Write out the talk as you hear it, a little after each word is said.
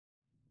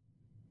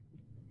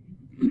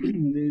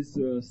This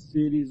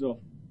series of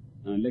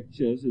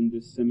lectures in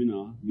this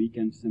seminar,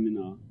 weekend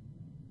seminar,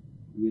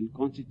 will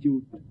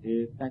constitute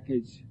a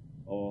package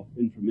of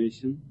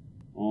information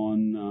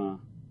on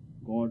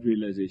God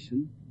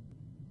realization,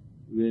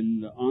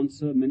 will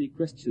answer many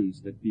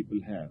questions that people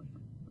have.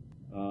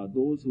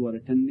 Those who are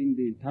attending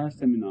the entire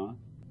seminar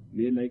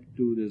may like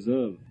to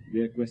reserve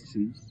their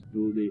questions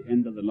to the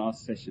end of the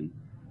last session,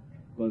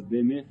 because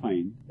they may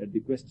find that the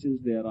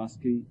questions they are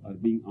asking are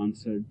being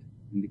answered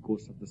in the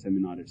course of the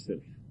seminar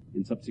itself,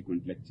 in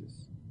subsequent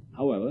lectures.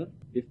 However,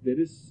 if there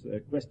is a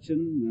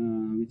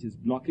question which is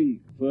blocking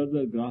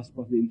further grasp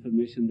of the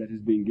information that is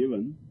being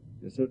given,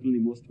 you are certainly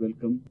most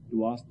welcome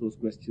to ask those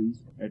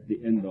questions at the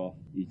end of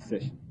each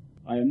session.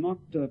 I am not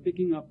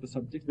picking up the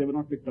subjects. They were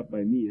not picked up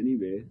by me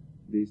anyway.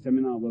 The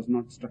seminar was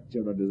not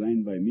structured or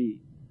designed by me.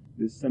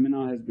 This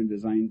seminar has been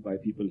designed by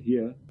people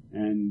here,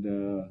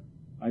 and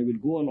I will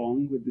go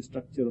along with the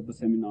structure of the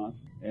seminar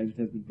as it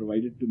has been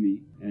provided to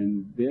me,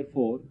 and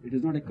therefore it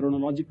is not a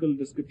chronological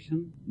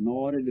description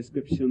nor a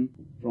description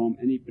from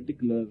any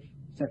particular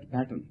set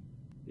pattern.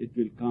 It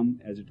will come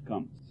as it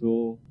comes.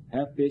 So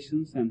have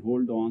patience and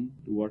hold on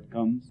to what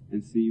comes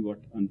and see what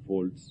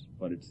unfolds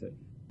for itself.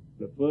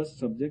 The first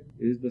subject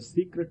is the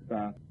secret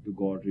path to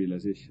God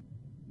realization.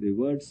 The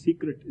word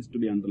secret is to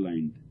be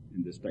underlined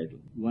in this title.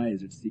 Why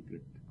is it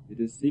secret? It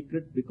is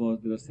secret because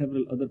there are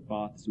several other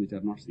paths which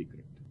are not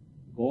secret.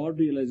 God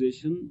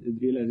realization is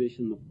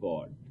realization of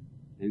God,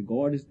 and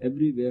God is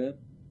everywhere.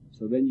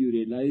 So when you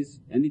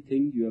realize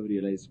anything, you have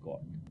realized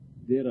God.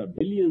 There are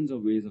billions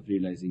of ways of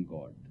realizing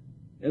God.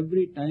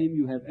 Every time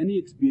you have any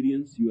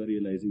experience, you are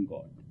realizing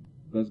God,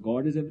 because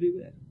God is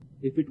everywhere.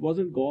 If it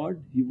wasn't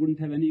God, you wouldn't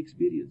have any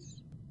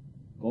experience.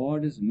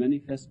 God is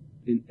manifest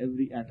in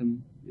every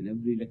atom, in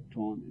every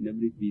electron, in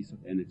every piece of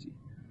energy,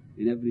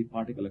 in every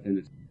particle of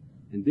energy.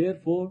 And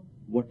therefore,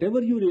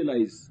 whatever you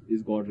realize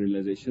is God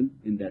realization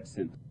in that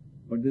sense.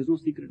 But there is no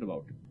secret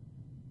about it.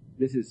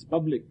 This is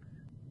public,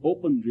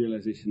 open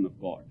realization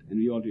of God, and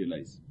we all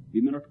realize.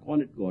 We may not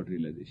call it God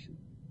realization,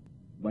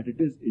 but it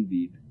is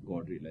indeed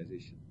God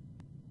realization.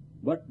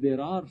 But there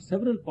are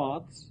several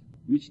paths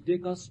which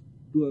take us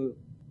to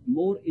a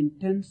more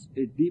intense,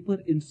 a deeper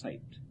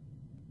insight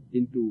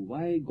into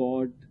why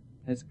God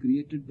has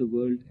created the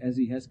world as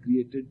He has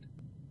created,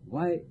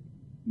 why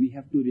we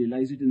have to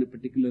realize it in a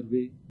particular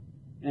way.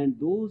 And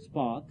those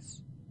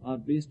paths are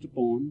based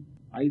upon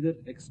either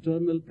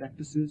external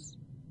practices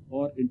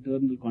or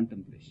internal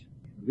contemplation.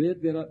 Where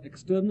there are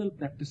external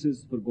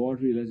practices for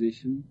God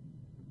realization,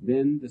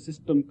 then the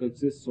system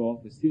consists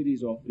of a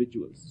series of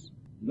rituals.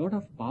 A lot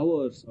of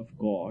powers of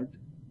God,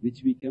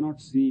 which we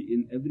cannot see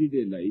in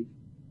everyday life,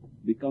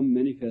 become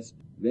manifest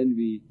when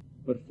we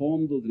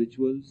perform those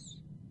rituals,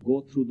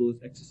 go through those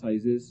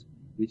exercises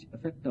which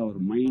affect our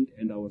mind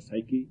and our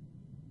psyche,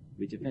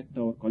 which affect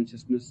our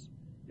consciousness,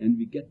 and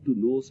we get to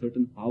know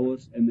certain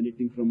powers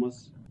emanating from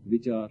us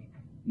which are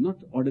not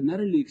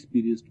ordinarily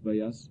experienced by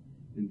us,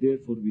 and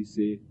therefore we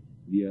say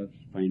we are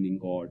finding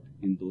God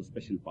in those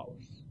special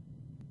powers.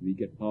 We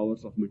get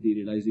powers of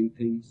materializing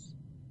things,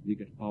 we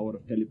get power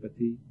of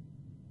telepathy,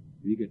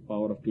 we get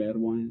power of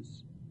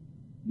clairvoyance,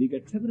 we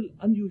get several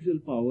unusual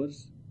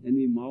powers, and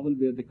we marvel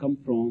where they come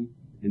from,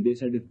 and they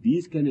said if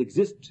these can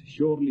exist,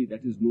 surely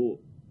that is no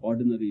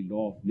ordinary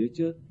law of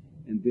nature,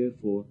 and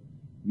therefore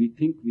we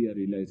think we are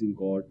realizing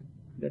God.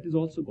 That is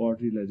also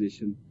God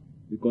realization,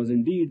 because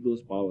indeed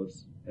those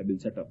powers have been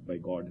set up by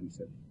God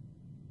Himself,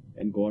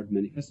 and God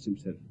manifests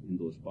Himself in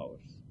those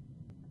powers.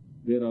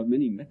 There are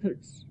many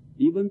methods.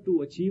 Even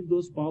to achieve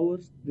those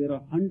powers, there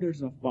are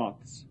hundreds of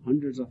paths,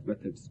 hundreds of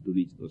methods to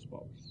reach those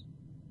powers.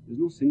 There is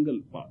no single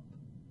path.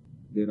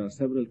 There are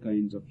several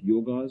kinds of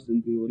yogas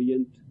in the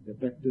Orient, they are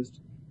practiced.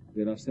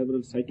 There are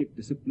several psychic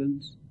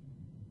disciplines.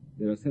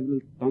 There are several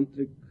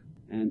tantric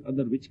and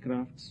other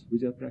witchcrafts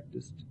which are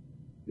practiced.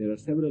 There are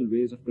several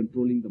ways of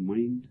controlling the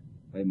mind.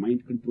 By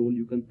mind control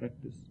you can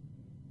practice.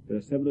 There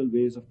are several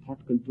ways of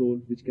thought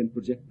control which can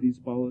project these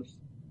powers.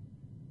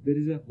 There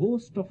is a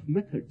host of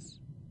methods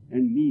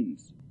and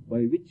means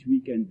by which we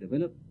can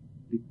develop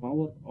the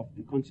power of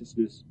the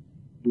consciousness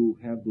to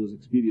have those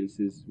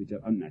experiences which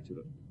are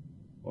unnatural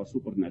or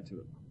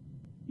supernatural.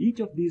 Each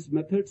of these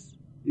methods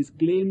is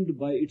claimed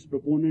by its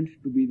proponent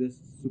to be the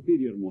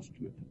superiormost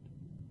method.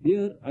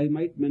 Here I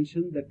might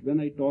mention that when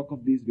I talk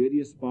of these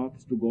various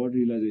paths to God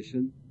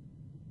realization,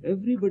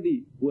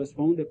 everybody who has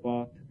found a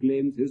path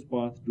claims his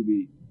path to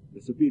be the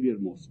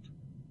superiormost.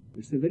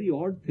 It's a very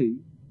odd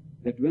thing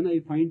that when I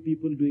find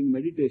people doing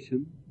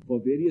meditation for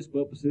various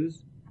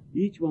purposes,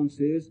 each one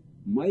says,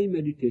 my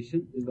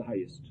meditation is the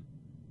highest,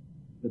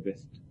 the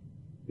best.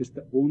 It's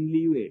the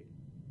only way.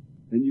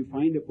 When you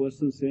find a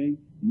person saying,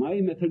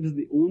 my method is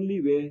the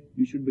only way,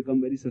 you should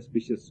become very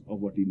suspicious of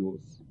what he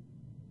knows.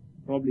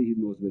 Probably he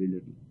knows very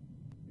little.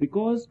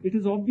 Because it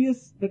is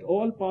obvious that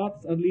all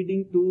paths are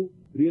leading to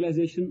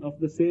realization of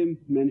the same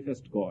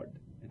manifest God.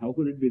 And how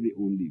could it be the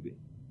only way?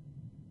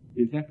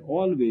 In fact,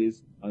 all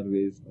ways are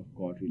ways of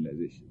God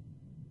realization.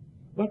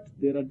 But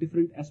there are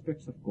different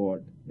aspects of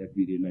God that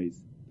we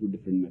realize through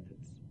different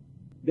methods.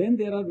 Then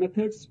there are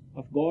methods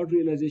of God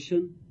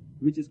realization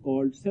which is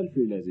called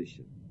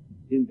self-realization.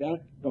 In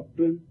that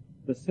doctrine,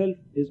 the self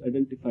is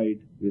identified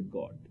with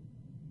God.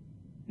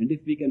 And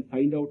if we can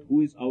find out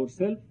who is our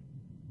self,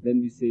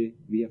 then we say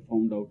we have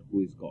found out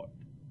who is God.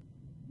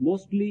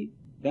 Mostly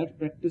that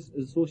practice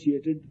is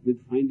associated with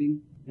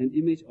finding an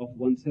image of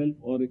oneself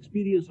or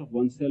experience of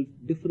oneself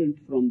different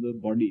from the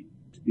body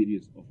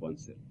experience of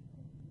oneself.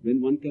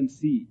 When one can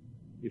see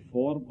a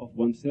form of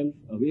oneself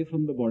away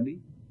from the body,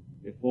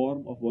 a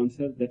form of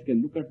oneself that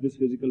can look at this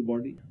physical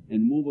body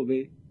and move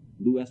away,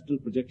 do astral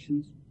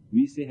projections,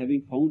 we say,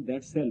 having found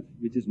that self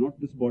which is not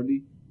this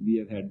body, we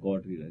have had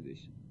God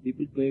realization.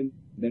 People claim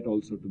that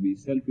also to be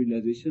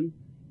self-realization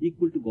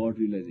equal to God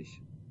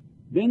realization.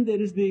 Then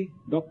there is the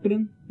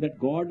doctrine that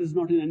God is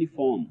not in any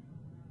form.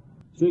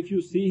 So if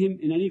you see Him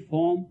in any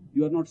form,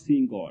 you are not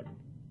seeing God.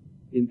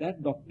 In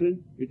that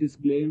doctrine, it is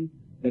claimed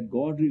that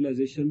God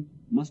realization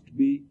must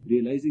be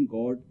realizing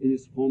God in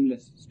His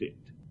formless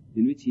state,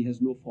 in which He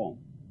has no form.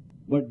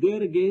 But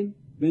there again,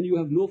 when you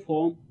have no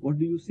form, what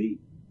do you see?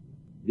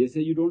 They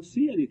say you don't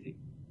see anything.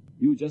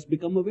 You just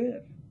become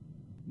aware.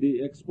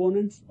 The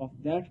exponents of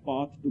that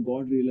path to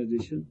God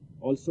realization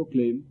also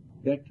claim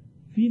that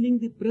feeling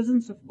the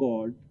presence of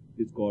God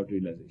is God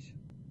realization.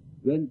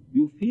 When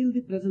you feel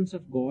the presence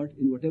of God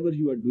in whatever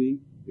you are doing,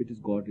 it is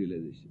God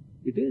realization.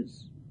 It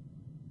is.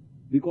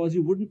 Because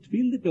you wouldn't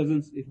feel the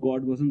presence if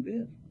God wasn't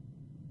there.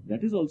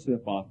 That is also a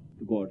path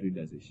to God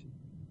realization.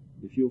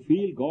 If you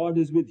feel God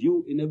is with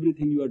you in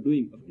everything you are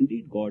doing,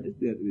 indeed God is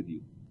there with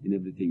you in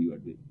everything you are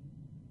doing.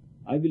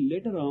 I will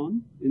later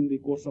on, in the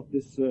course of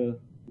this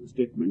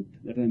statement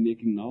that I am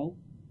making now,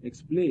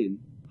 explain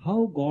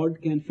how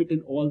God can fit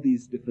in all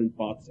these different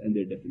paths and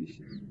their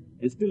definitions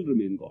and still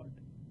remain God,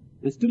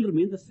 and still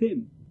remain the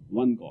same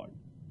one God,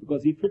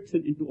 because He fits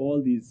into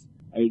all these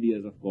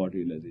ideas of God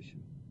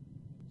realization.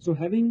 So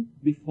having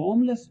the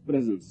formless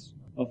presence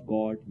of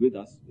God with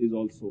us is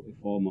also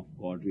a form of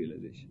God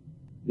realization.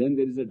 Then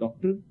there is a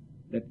doctrine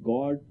that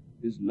God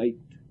is light,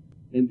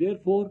 and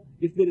therefore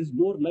if there is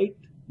more light,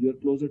 you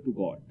are closer to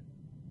God.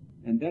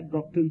 And that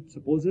doctrine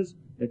supposes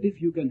that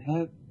if you can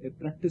have a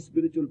practice,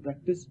 spiritual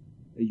practice,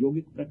 a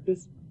yogic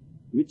practice,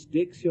 which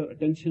takes your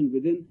attention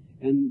within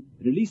and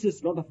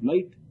releases a lot of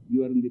light,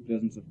 you are in the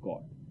presence of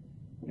God.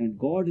 And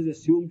God is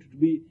assumed to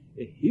be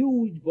a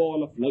huge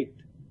ball of light,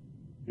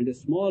 and a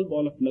small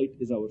ball of light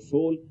is our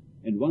soul.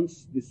 And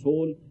once the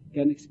soul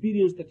can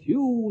experience that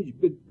huge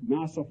big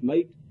mass of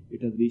light,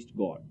 it has reached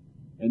God.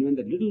 And when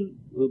the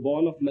little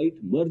ball of light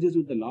merges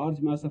with the large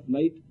mass of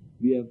light,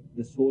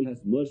 the soul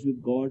has merged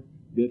with God.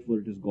 Therefore,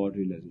 it is God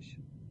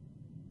realization.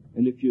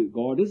 And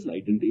God is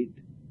light indeed.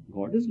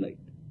 God is light.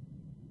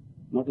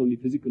 Not only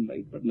physical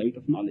light, but light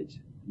of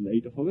knowledge,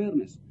 light of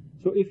awareness.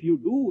 So if you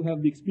do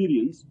have the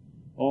experience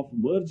of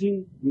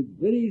merging with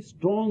very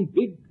strong,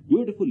 big,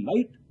 beautiful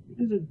light,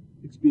 it is an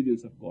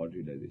experience of God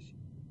realization.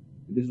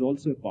 This is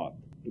also a path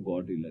to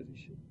God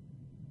realization.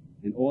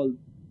 And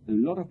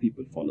a lot of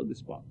people follow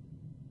this path.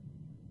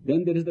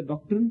 Then there is the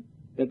doctrine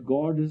that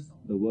God is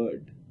the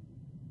Word,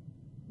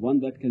 one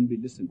that can be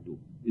listened to.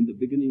 In the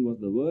beginning was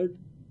the Word,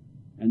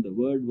 and the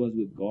Word was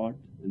with God,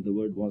 and the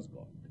Word was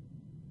God.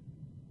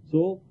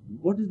 So,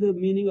 what is the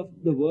meaning of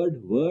the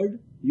word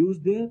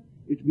used there?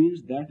 It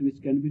means that which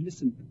can be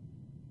listened to.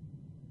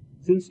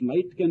 Since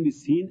light can be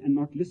seen and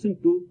not listened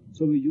to,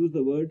 so we use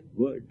the word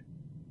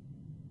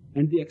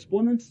And the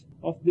exponents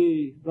of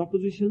the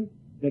proposition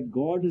that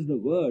God is the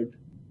Word,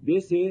 they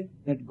say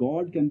that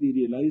God can be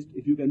realized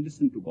if you can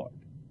listen to God,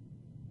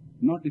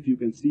 not if you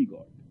can see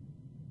God.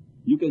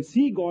 You can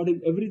see God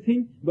in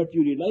everything, but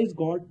you realize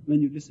God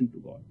when you listen to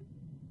God.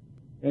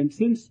 And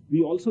since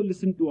we also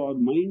listen to our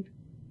mind,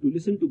 to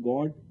listen to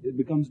God, it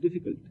becomes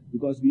difficult,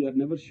 because we are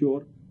never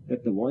sure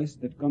that the voice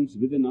that comes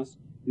within us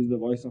is the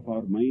voice of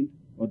our mind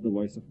or the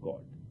voice of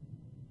God.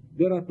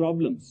 There are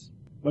problems.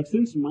 But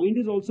since mind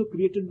is also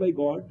created by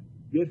God,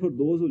 therefore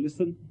those who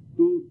listen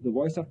to the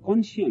voice of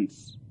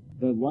conscience,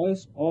 the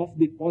voice of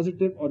the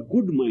positive or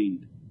good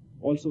mind,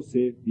 also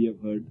say we have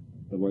heard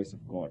the voice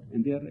of God.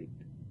 And they are right.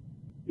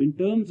 In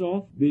terms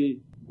of the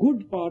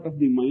good part of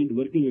the mind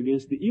working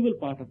against the evil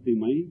part of the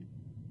mind,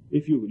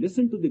 if you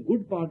listen to the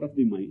good part of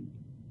the mind,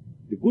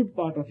 the good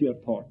part of your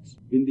thoughts,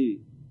 in the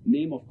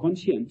name of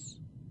conscience,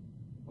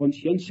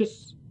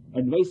 conscientious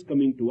advice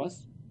coming to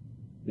us,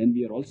 then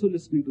we are also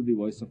listening to the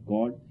voice of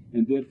God,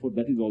 and therefore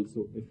that is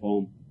also a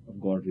form of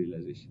God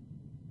realization.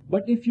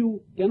 But if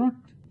you cannot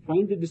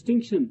find the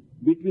distinction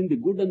between the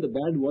good and the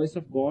bad voice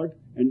of God,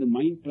 and the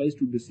mind tries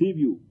to deceive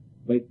you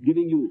by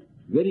giving you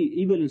very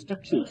evil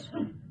instructions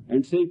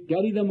and saying,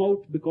 carry them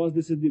out because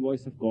this is the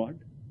voice of God,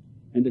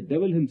 and the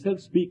devil himself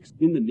speaks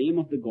in the name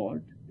of the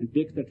God and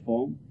takes that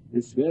form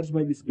and swears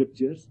by the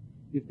scriptures,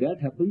 if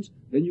that happens,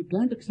 then you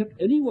can't accept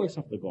any voice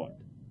of the God.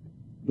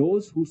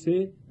 Those who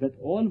say that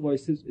all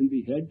voices in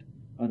the head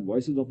are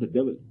voices of the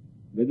devil,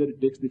 whether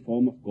it takes the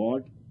form of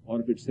God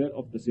or if it's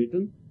of the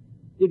Satan,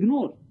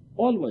 ignore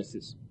all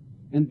voices.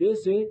 And they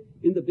say,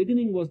 in the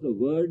beginning was the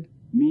Word,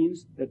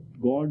 means that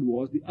God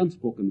was the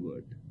unspoken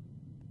Word,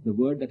 the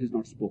Word that is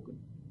not spoken.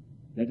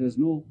 that has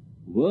no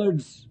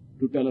words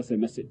to tell us a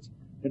message,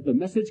 that the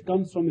message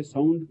comes from a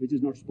sound which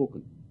is not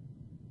spoken,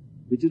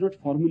 which is not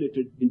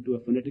formulated into a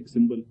phonetic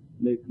symbol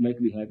like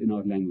we have in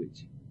our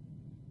language.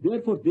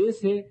 Therefore, they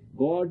say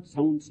God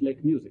sounds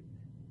like music.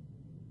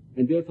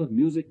 And therefore,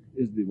 music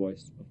is the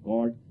voice of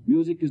God.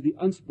 Music is the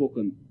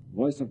unspoken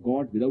voice of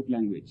God without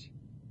language.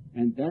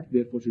 And that,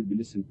 therefore, should be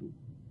listened to.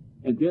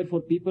 And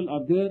therefore, people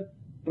are there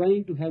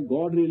trying to have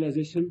God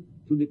realization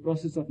through the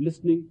process of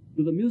listening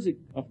to the music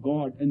of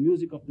God and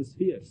music of the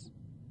spheres.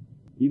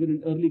 Even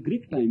in early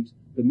Greek times,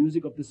 the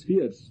music of the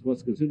spheres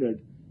was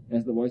considered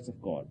as the voice of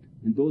God.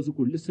 And those who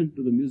could listen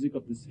to the music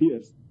of the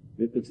spheres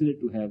were considered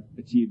to have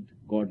achieved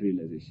God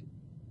realization.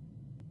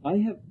 I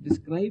have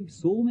described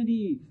so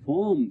many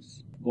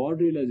forms of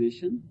God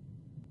realization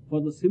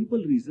for the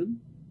simple reason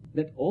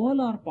that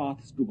all are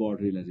paths to God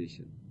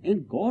realization.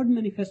 And God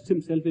manifests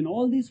himself in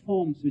all these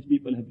forms which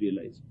people have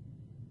realized.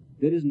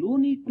 There is no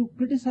need to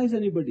criticize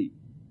anybody,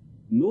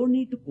 no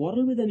need to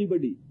quarrel with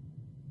anybody.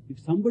 If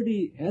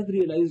somebody has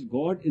realized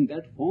God in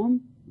that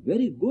form,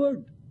 very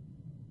good.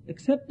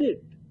 Accept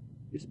it.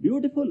 It's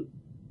beautiful.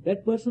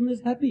 That person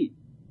is happy.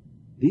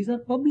 These are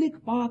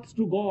public paths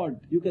to God.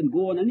 You can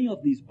go on any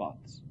of these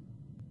paths.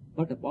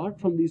 But apart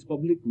from these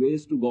public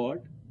ways to God,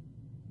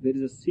 there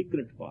is a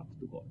secret path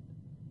to God.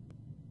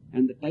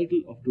 And the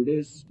title of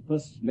today's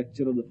first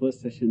lecture of the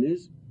first session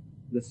is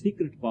The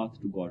Secret Path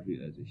to God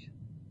Realization.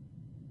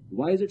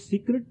 Why is it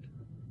secret?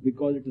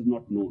 Because it is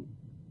not known.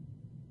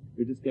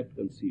 It is kept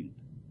concealed.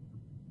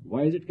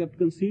 Why is it kept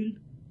concealed?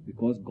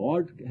 Because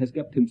God has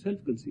kept himself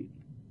concealed.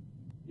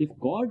 If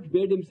God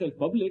made himself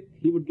public,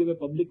 he would give a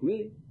public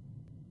way.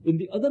 In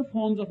the other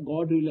forms of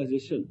God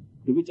realization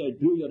to which I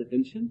drew your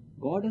attention,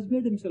 God has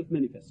made himself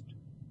manifest.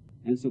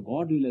 And so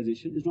God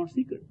realization is not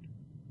secret.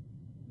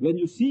 When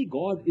you see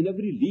God in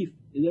every leaf,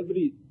 in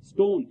every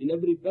stone, in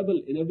every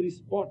pebble, in every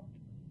spot,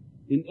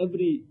 in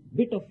every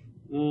bit of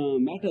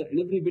matter, in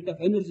every bit of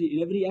energy,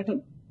 in every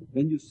atom,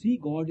 when you see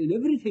God in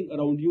everything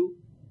around you,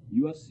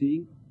 you are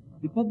seeing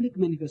the public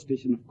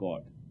manifestation of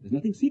God. There's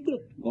nothing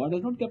secret. God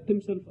has not kept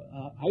himself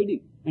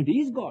hiding. And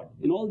he is God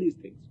in all these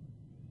things.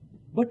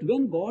 But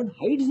when God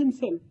hides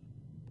himself,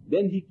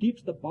 then he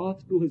keeps the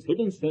path to his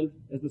hidden self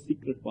as the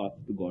secret path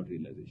to God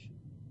realization.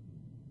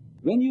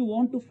 When you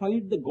want to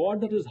find the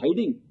God that is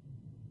hiding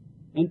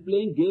and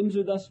playing games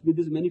with us with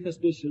his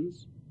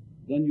manifestations,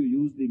 then you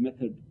use the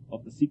method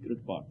of the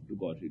secret path to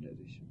God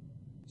realization.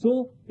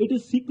 So it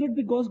is secret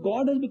because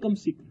God has become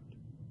secret.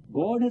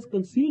 God has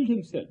concealed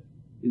himself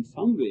in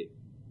some way.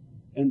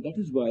 And that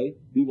is why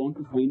we want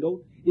to find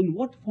out in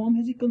what form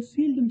has he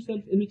concealed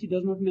himself in which he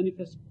does not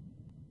manifest.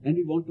 And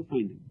we want to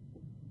find him.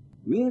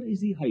 Where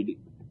is he hiding?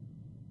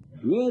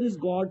 Where is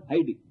God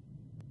hiding?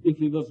 If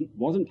he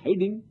wasn't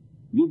hiding,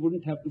 we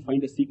wouldn't have to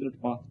find a secret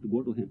path to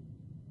go to him.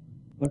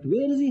 But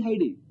where is he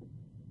hiding?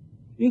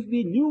 If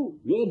we knew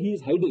where he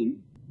is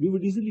hiding, we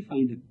would easily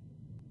find him.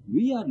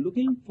 We are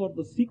looking for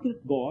the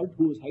secret God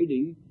who is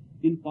hiding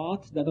in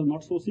paths that are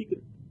not so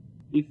secret.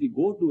 If we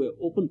go to an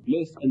open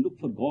place and look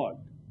for God,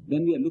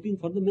 then we are looking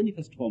for the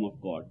manifest form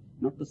of God,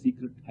 not the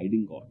secret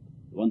hiding God,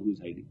 the one who is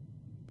hiding.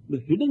 The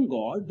hidden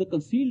God, the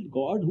concealed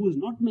God who is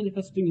not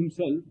manifesting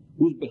himself,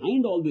 who is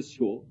behind all this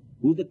show,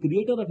 who is the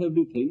creator of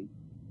everything,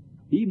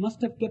 he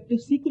must have kept a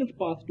secret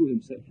path to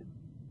himself.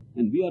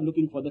 And we are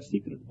looking for that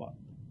secret path.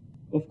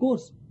 Of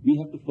course, we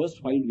have to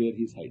first find where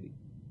he is hiding.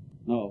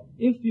 Now,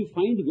 if you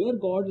find where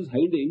God is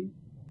hiding,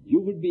 you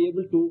would be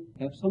able to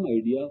have some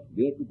idea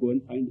where to go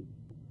and find him.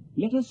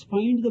 Let us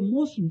find the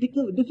most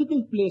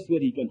difficult place where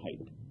he can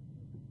hide.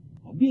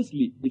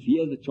 Obviously, if he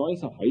has the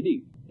choice of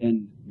hiding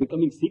and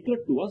becoming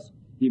secret to us,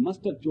 he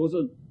must have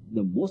chosen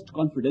the most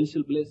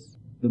confidential place,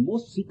 the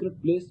most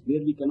secret place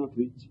where we cannot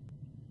reach.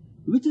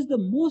 Which is the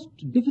most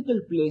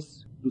difficult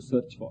place to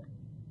search for?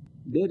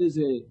 There is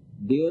a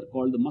deer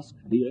called the musk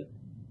deer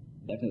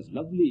that has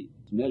lovely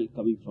smell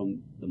coming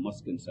from the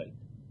musk inside.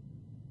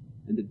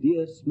 And the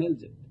deer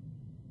smells it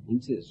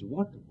and says,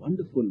 what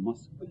wonderful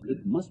musk.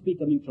 It must be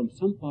coming from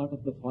some part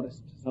of the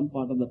forest, some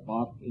part of the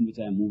park in which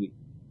I am moving,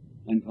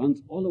 and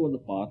runs all over the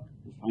park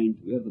to find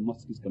where the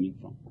musk is coming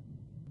from.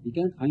 He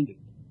can't find it.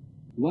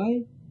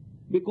 Why?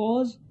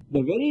 Because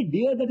the very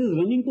deer that is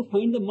running to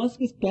find the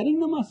musk is carrying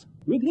the musk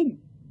with him.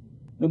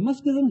 The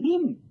musk is in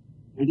him.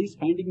 And he's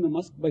finding the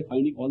musk by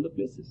finding all the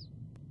places.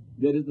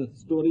 There is the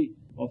story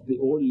of the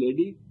old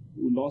lady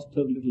who lost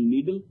her little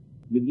needle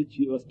with which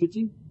she was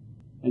stitching,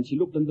 and she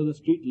looked under the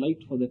street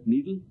light for that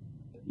needle.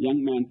 A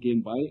young man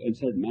came by and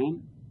said,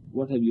 "Ma'am,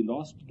 what have you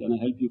lost? Can I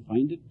help you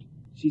find it?"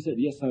 She said,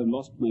 "Yes, I have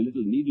lost my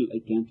little needle. I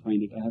can't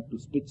find it. I have to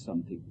stitch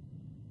something."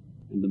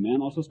 And the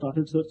man also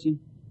started searching.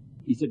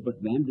 He said,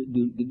 "But ma'am,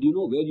 did you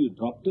know where you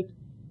dropped it?"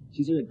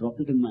 She said, "I dropped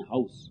it in my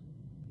house."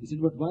 He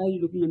said, "But why are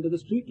you looking under the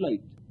street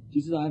light?" She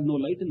says, "I have no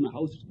light in my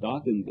house. It's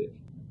dark in there."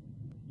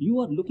 You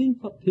are looking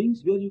for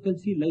things where you can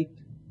see light,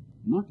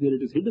 not where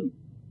it is hidden.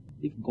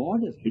 If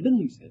God has hidden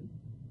himself,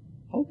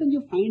 how can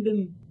you find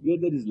him where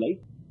there is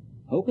light?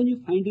 How can you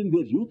find him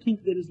where you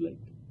think there is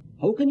light?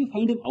 How can you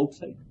find him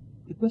outside?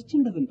 The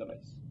question doesn't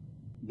arise.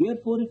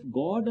 Therefore, if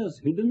God has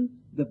hidden,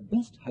 the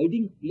best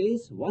hiding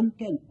place one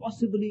can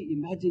possibly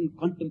imagine,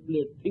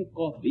 contemplate, think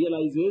of,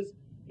 realize is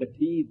that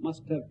he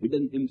must have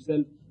hidden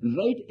himself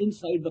right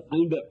inside the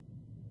finder,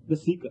 the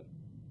seeker.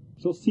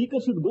 So seeker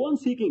should go on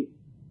seeking.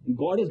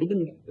 God is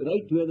hidden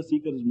right where the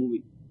seeker is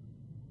moving.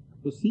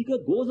 So seeker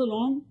goes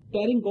along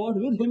carrying God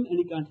with him and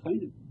he can't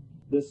find him.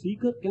 The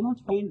seeker cannot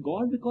find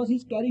God because he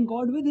is carrying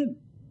God with him.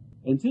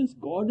 And since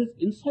God is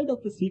inside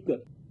of the seeker,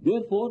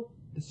 therefore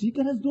the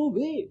seeker has no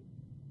way.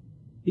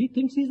 He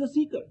thinks he is the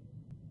seeker.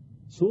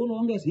 So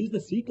long as he is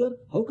the seeker,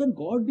 how can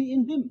God be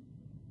in him?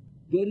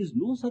 There is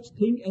no such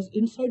thing as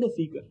inside a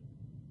seeker.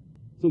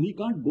 So he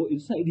can't go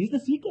inside. He is the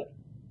seeker.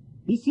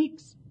 He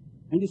seeks.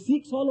 And he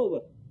seeks all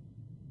over.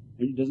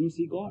 And he doesn't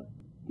see God.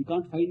 He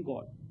can't find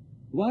God.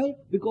 Why?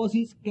 Because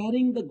he is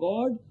carrying the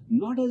God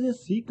not as a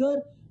seeker,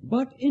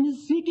 but in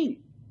his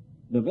seeking.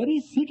 The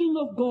very seeking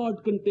of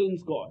God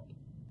contains God.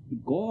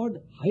 God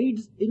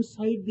hides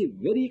inside the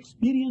very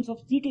experience of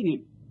seeking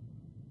him.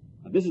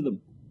 Now, this is the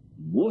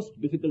most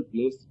difficult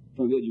place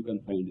from where you can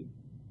find him.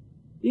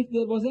 If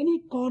there was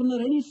any corner,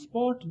 any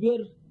spot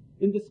where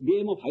in this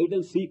game of hide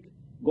and seek,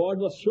 God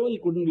was sure he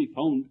couldn't be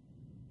found,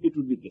 it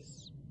would be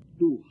this.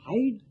 To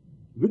hide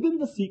within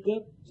the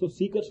seeker, so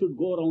seeker should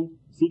go around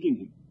seeking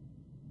him.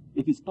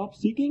 If he stops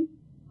seeking,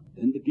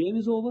 then the game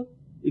is over.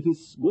 If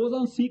he goes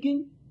on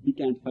seeking, he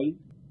can't find.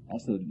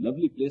 That's a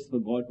lovely place for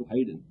God to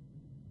hide in.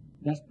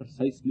 That's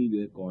precisely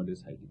where God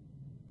is hiding.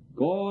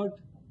 God,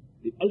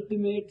 the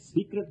ultimate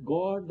secret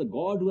God, the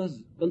God who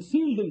has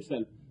concealed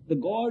himself, the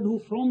God who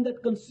from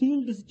that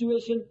concealed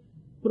situation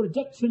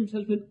projects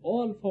himself in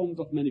all forms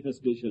of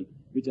manifestation,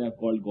 which I have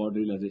called God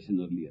realization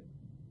earlier,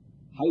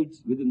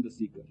 hides within the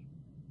seeker.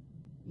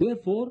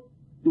 Therefore,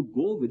 to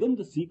go within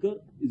the seeker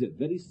is a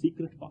very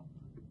secret path.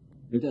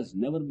 It has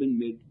never been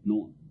made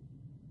known.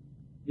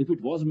 If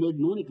it was made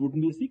known, it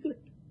wouldn't be a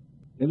secret.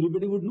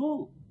 Everybody would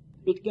know.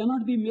 It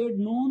cannot be made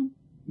known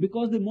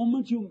because the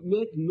moment you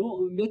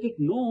make it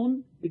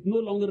known, it no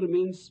longer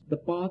remains the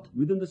path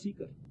within the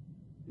seeker.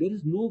 There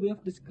is no way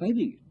of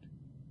describing it,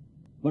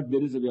 but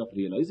there is a way of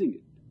realizing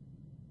it.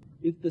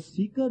 If the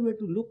seeker were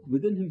to look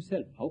within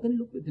himself, how can he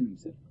look within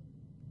himself?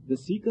 The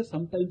seeker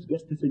sometimes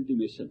gets this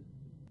intimation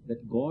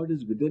that God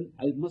is within,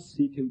 I must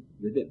seek him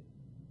within.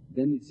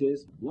 Then it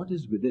says, what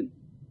is within?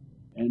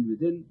 And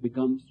within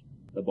becomes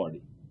the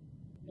body.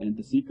 And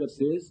the seeker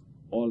says,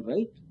 all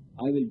right,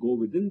 I will go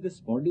within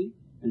this body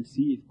and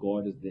see if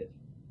God is there.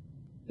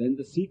 Then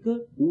the seeker,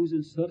 who is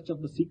in search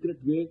of the secret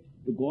way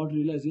to God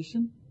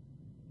realization,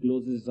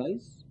 closes his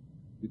eyes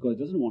because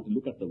he doesn't want to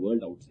look at the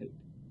world outside.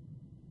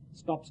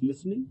 Stops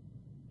listening,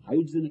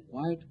 hides in a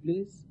quiet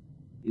place,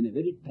 in a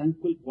very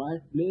tranquil,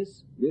 quiet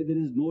place where there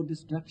is no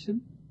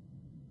distraction,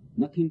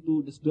 nothing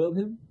to disturb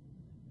him,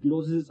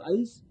 closes his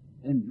eyes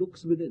and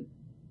looks within.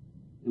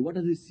 And what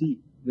does he see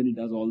when he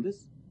does all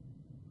this?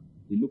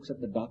 He looks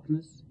at the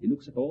darkness, he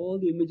looks at all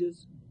the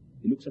images,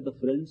 he looks at the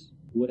friends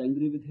who are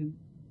angry with him,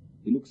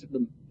 he looks at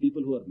the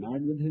people who are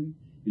mad with him,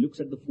 he looks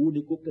at the food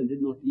he cooked and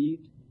did not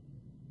eat,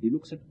 he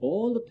looks at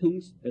all the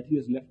things that he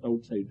has left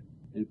outside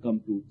and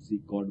come to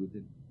seek God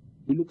within.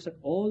 He looks at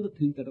all the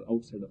things that are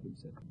outside of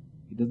himself.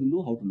 He doesn't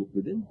know how to look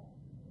within.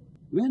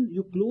 When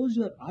you close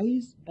your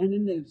eyes and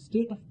in a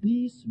state of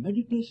peace,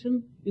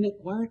 meditation, in a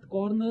quiet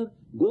corner,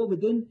 go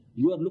within,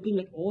 you are looking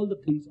at all the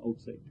things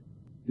outside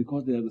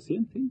because they are the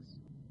same things.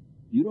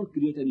 You don't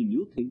create any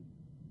new thing.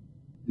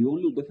 The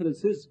only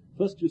difference is,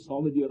 first you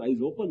saw with your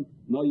eyes open,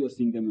 now you are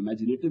seeing them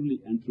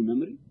imaginatively and through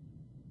memory.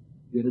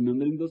 You are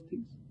remembering those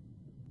things.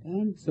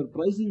 And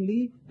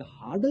surprisingly, the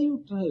harder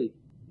you try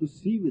to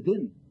see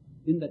within,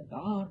 in the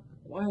dark,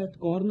 quiet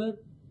corner,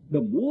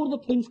 the more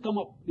the things come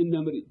up in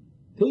memory.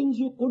 Things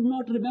you could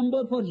not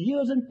remember for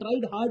years and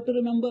tried hard to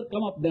remember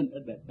come up then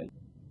at that time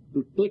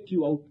to take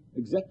you out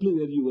exactly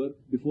where you were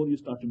before you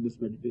started this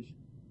meditation.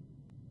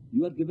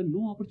 You are given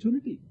no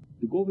opportunity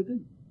to go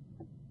within.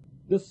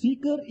 The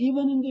seeker,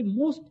 even in the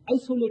most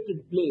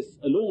isolated place,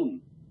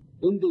 alone,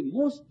 in the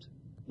most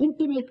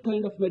intimate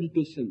kind of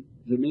meditation,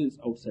 remains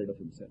outside of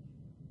himself.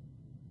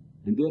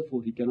 And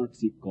therefore he cannot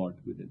seek God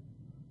within.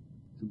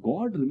 So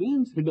God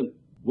remains hidden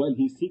while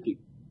he is seeking.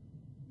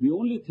 The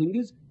only thing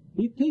is,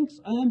 he thinks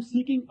I am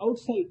seeking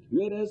outside,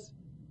 whereas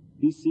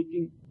he is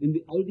seeking in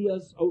the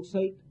ideas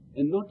outside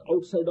and not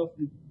outside of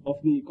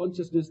the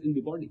consciousness in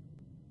the body.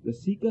 The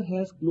seeker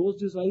has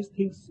closed his eyes,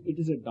 thinks it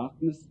is a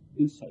darkness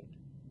inside.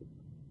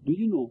 Do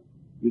you know,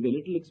 with a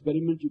little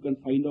experiment you can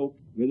find out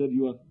whether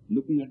you are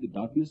looking at the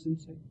darkness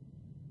inside?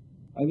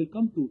 I will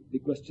come to the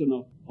question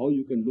of how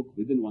you can look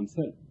within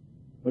oneself.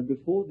 But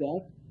before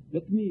that,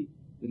 let me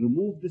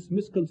remove this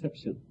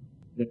misconception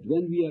that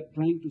when we are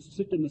trying to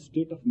sit in a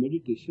state of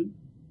meditation,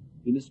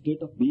 in a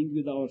state of being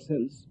with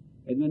ourselves,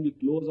 and when we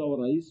close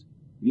our eyes,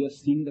 we are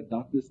seeing the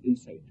darkness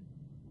inside.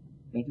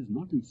 That is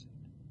not inside.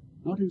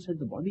 Not inside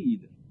the body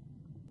either.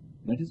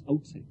 That is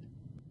outside.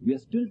 We are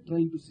still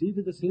trying to see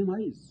with the same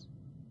eyes,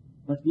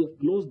 but we have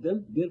closed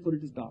them, therefore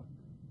it is dark.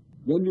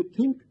 When you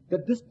think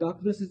that this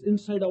darkness is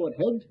inside our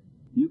head,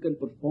 you can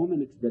perform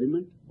an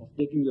experiment of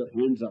taking your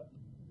hands up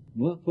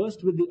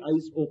First with the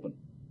eyes open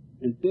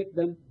and take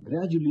them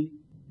gradually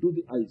to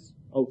the eyes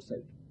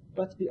outside.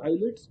 Touch the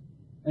eyelids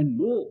and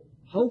know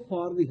how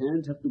far the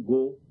hands have to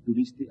go to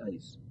reach the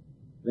eyes.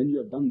 When you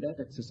have done that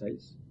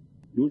exercise,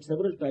 do it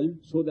several times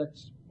so that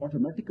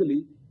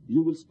automatically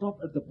you will stop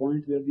at the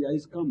point where the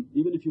eyes come.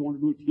 Even if you want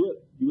to do it here,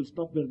 you will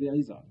stop where the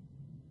eyes are.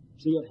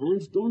 So your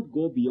hands don't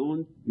go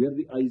beyond where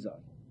the eyes are.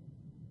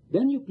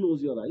 Then you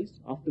close your eyes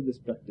after this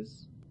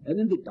practice, and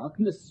in the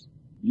darkness,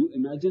 you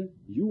imagine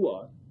you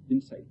are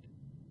inside.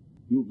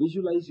 You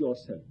visualize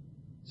yourself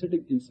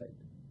sitting inside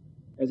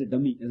as a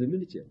dummy, as a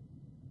miniature.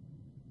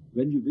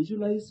 When you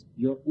visualize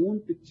your own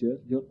picture,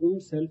 your own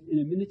self in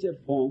a miniature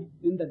form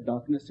in that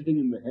darkness sitting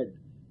in the head,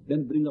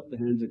 then bring up the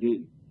hands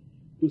again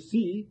to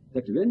see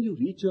that when you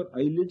reach your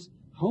eyelids,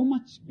 how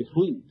much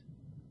behind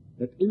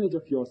that image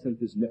of yourself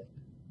is left.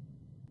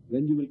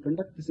 When you will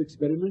conduct this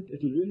experiment,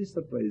 it will really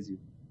surprise you.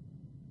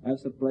 I have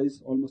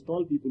surprised almost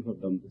all people who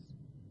have done this.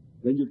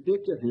 When you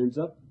take your hands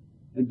up,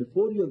 and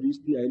before you have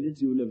reached the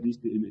eyelids, you will have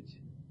reached the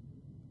image.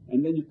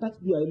 And when you touch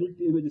the eyelid,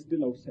 the image is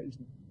still outside.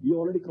 You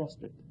already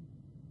crossed it.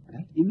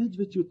 That image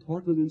which you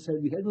thought was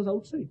inside the head was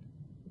outside.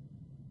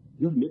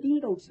 You are making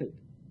it outside.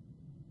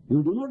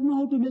 You do not know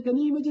how to make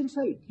any image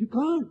inside. You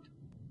can't.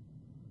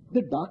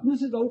 The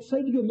darkness is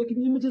outside, you are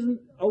making images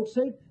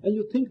outside, and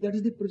you think that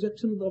is the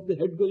projection of the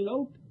head going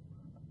out.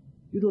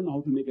 You don't know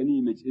how to make any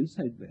image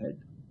inside the head.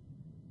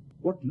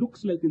 What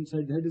looks like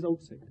inside the head is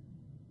outside.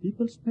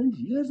 People spend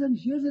years and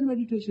years in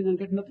meditation and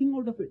get nothing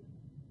out of it.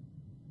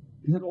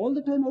 They are all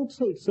the time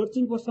outside,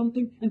 searching for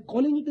something and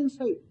calling it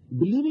inside,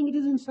 believing it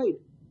is inside,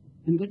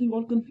 and getting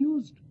all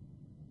confused.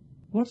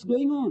 What's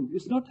going on?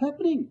 It's not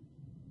happening.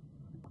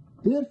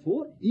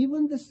 Therefore,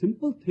 even the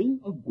simple thing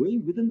of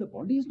going within the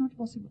body is not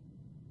possible.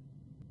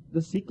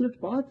 The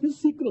secret path is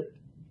secret.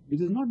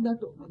 It is not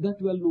that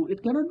well known.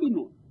 It cannot be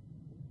known.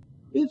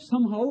 If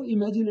somehow,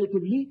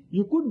 imaginatively,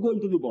 you could go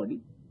into the body,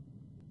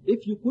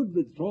 if you could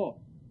withdraw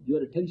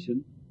your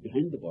attention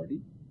behind the body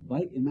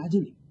by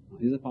imagining,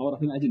 there is the power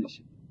of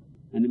imagination.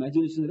 And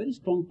imagination is a very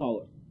strong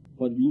power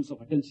for the use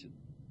of attention.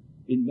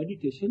 In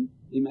meditation,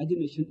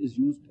 imagination is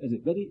used as a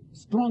very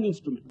strong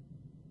instrument.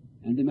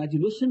 And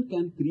imagination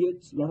can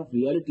create a lot of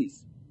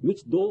realities, which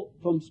though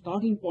from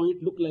starting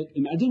point look like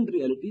imagined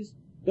realities,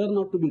 turn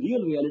out to be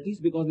real realities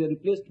because they are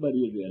replaced by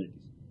real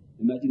realities.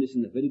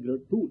 Imagination is a very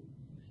great tool.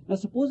 Now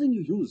supposing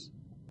you use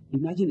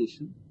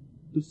imagination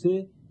to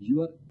say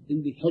you are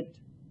in the head,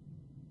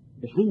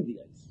 behind the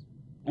eyes,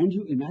 and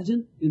you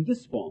imagine in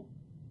this form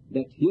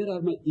that here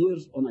are my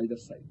ears on either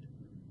side,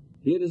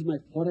 here is my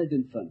forehead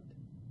in front,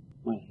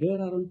 my hair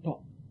are on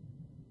top,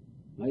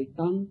 my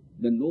tongue,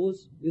 the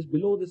nose is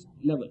below this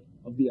level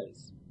of the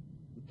eyes,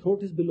 the throat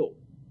is below,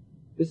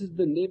 this is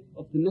the nape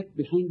of the neck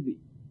behind me.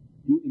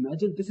 You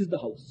imagine this is the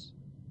house,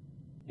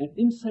 and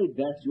inside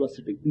that you are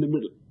sitting in the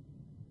middle.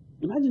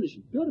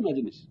 Imagination, pure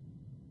imagination,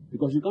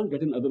 because you can't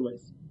get in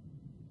otherwise.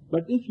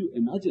 But if you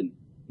imagine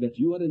that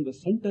you are in the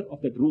center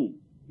of that room,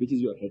 which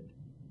is your head,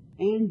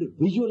 and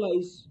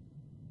visualize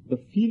the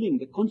feeling,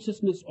 the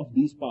consciousness of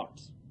these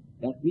parts,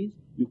 that means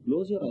you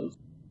close your eyes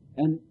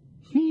and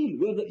feel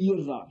where the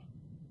ears are.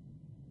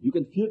 You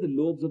can feel the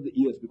lobes of the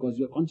ears because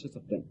you are conscious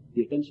of them.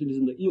 The attention is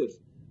in the ears.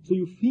 So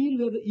you feel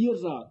where the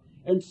ears are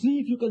and see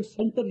if you can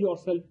center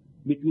yourself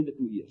between the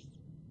two ears.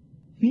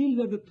 Feel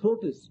where the throat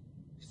is.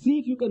 See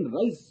if you can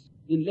rise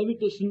in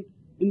levitation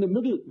in the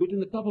middle, between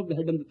the top of the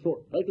head and the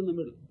throat, right in the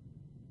middle.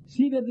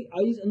 See where the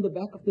eyes and the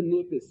back of the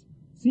nape is.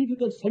 See if you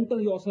can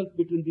center yourself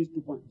between these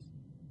 2 points.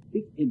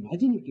 If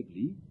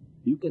imaginatively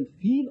you can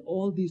feel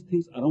all these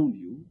things around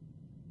you,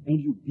 and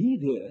you be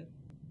there,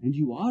 and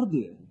you are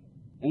there,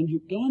 and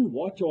you can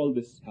watch all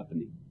this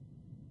happening,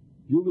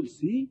 you will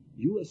see,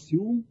 you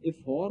assume a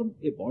form,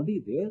 a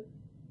body there,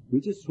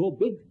 which is so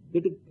big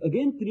that it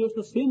again creates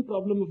the same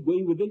problem of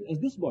going within as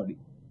this body.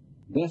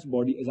 This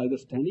body is either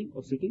standing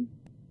or sitting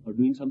or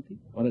doing something,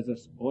 or as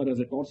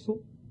a torso,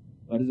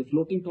 or as a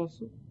floating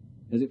torso,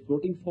 as a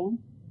floating form,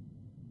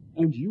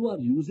 and you are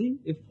using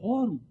a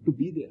form to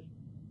be there.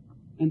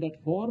 And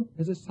that form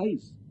has a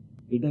size,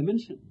 a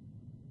dimension.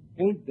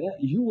 And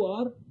you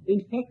are,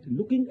 in fact,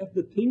 looking at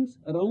the things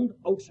around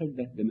outside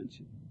that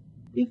dimension.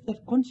 If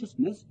that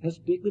consciousness has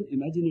taken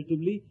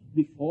imaginatively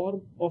the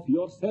form of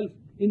yourself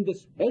in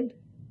this head,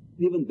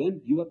 even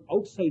then you are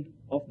outside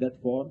of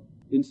that form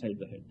inside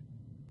the head.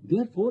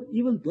 Therefore,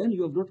 even then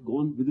you have not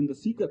gone within the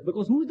seeker,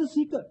 because who is the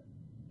seeker?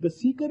 The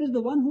seeker is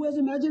the one who has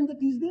imagined that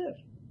he is there.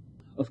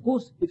 Of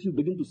course, if you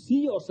begin to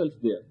see yourself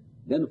there,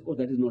 then of course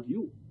that is not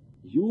you.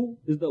 You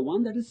is the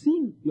one that is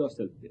seeing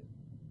yourself there.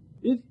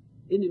 If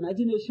in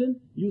imagination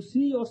you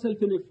see yourself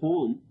in a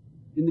form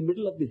in the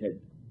middle of the head,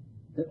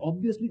 then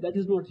obviously that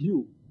is not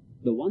you.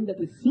 The one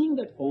that is seeing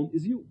that form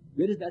is you.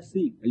 Where is that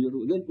seeing? And you have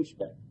to again push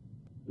back.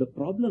 The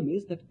problem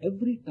is that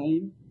every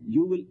time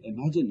you will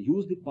imagine,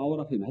 use the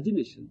power of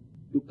imagination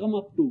to come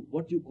up to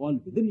what you call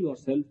within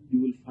yourself,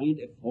 you will find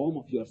a form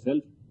of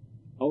yourself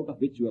out of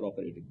which you are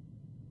operating.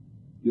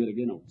 You are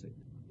again outside.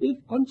 If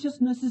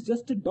consciousness is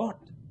just a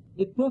dot,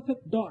 a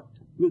perfect dot,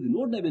 with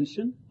no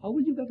dimension, how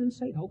will you get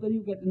insight? How can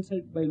you get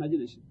insight by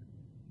imagination?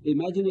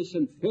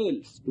 Imagination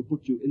fails to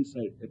put you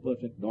inside a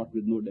perfect dot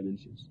with no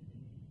dimensions.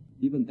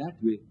 Even that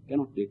way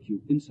cannot take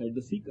you inside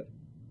the seeker.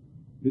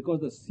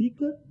 Because the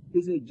seeker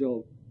is a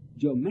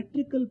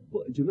geometrically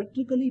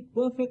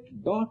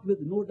perfect dot with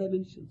no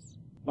dimensions,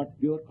 but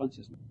pure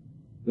consciousness.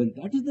 When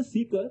that is the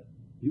seeker,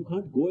 you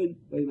can't go in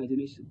by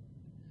imagination.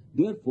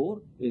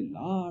 Therefore, a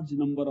large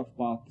number of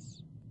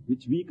paths,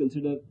 which we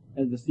consider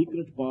as the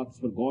secret paths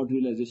for God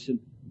realization,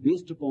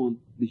 based upon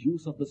the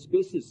use of the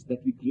spaces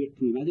that we create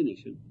through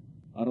imagination,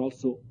 are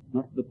also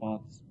not the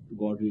paths to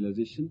God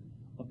realization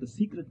of the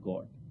secret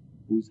God,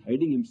 who is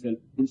hiding himself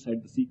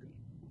inside the seeker.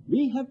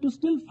 We have to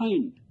still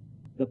find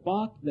the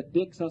path that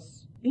takes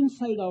us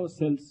inside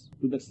ourselves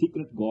to the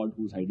secret God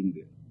who is hiding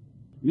there.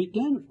 We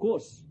can, of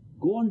course,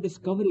 go on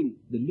discovering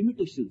the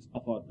limitations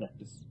of our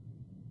practice,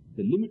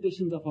 the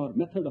limitations of our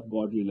method of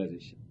God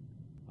realization.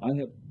 I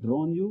have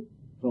drawn you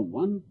from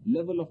one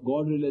level of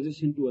God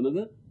realization to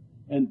another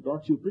and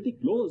brought you pretty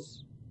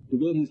close to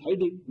where he is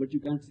hiding, but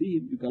you can't see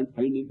him, you can't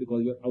find him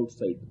because you are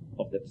outside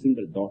of that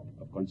single dot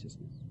of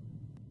consciousness.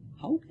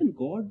 How can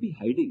God be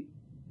hiding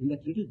in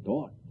that little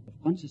dot of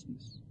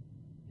consciousness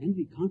and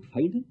we can't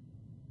find him?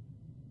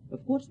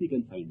 Of course we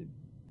can find him,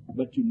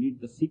 but you need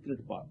the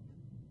secret path.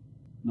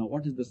 Now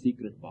what is the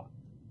secret path?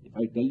 If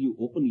I tell you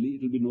openly,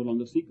 it will be no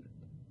longer secret.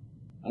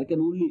 I can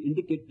only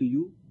indicate to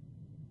you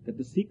that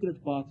the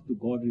secret path to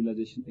God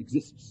realization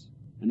exists,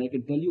 and I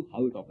can tell you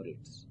how it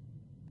operates.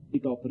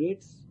 It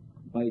operates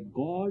by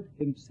God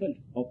himself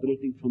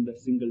operating from that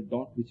single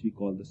dot which we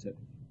call the self.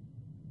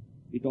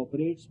 It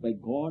operates by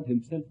God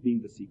himself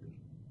being the seeker.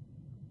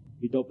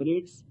 It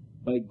operates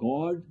by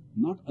God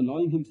not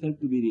allowing himself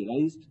to be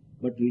realized,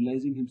 but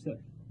realizing himself.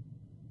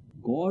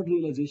 God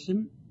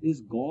realization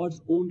is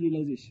God's own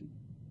realization,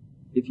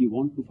 if you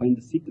want to find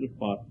the secret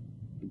path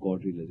to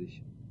God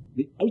realization.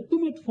 The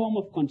ultimate form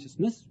of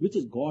consciousness, which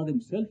is God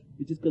himself,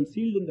 which is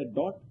concealed in that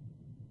dot,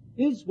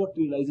 is what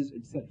realizes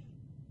itself.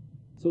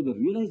 So the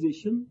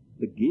realization,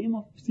 the game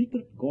of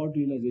secret God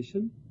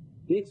realization,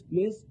 takes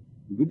place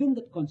within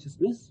that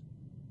consciousness,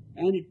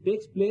 and it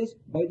takes place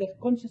by that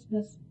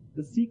consciousness,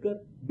 the seeker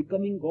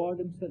becoming God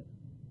himself.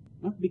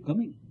 Not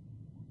becoming.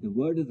 The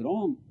word is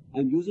wrong. I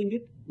am using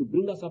it to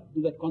bring us up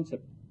to that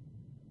concept.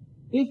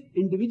 If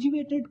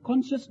individuated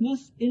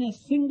consciousness in a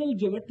single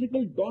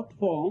geometrical dot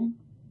form,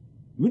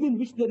 within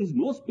which there is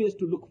no space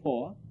to look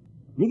for,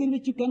 within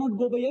which you cannot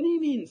go by any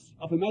means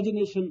of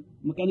imagination,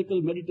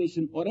 mechanical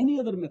meditation, or any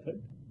other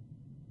method,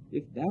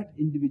 if that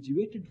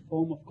individuated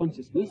form of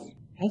consciousness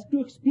has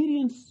to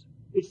experience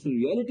its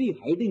reality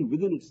hiding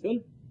within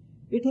itself,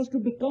 it has to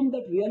become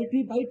that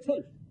reality by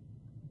itself.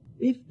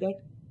 If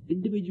that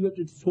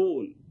individuated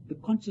soul, the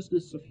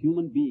consciousness of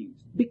human beings,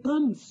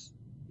 becomes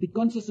the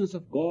consciousness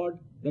of God,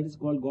 that is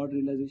called God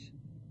realization.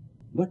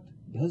 But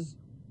does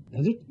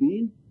it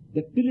mean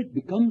that till it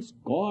becomes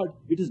God,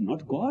 it is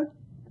not God?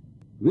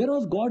 Where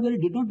was God when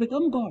it did not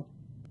become God?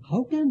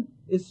 How can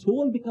a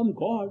soul become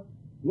God?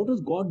 What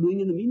was God doing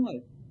in the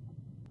meanwhile?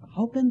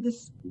 How can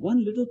this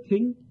one little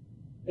thing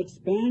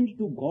expand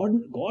to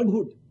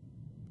Godhood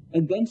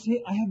and then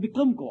say, I have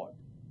become God,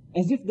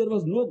 as if there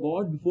was no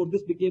God before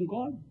this became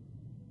God?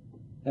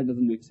 That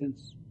doesn't make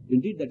sense.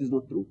 Indeed, that is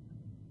not true.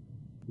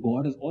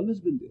 God has always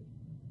been there.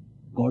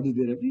 God is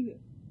there everywhere.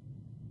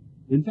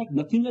 In fact,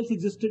 nothing else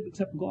existed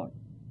except God.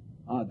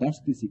 That's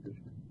the secret.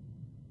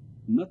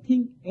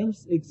 Nothing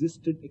else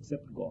existed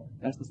except God.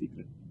 That's the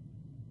secret.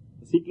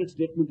 The secret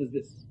statement is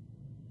this: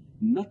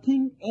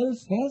 nothing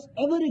else has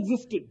ever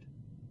existed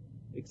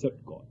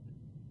except God.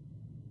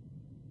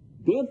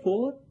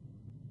 Therefore,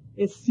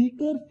 a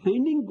seeker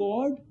finding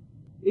God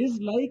is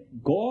like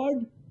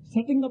God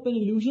setting up an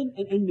illusion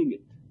and ending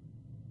it.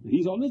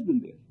 He's always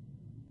been there.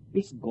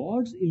 It's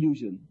God's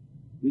illusion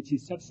which he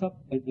sets up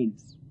and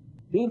ends.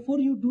 Therefore,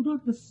 you do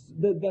not,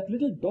 that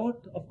little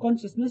dot of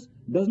consciousness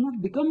does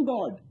not become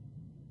God.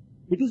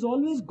 It is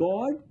always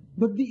God,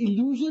 but the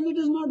illusion it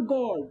is not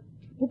God,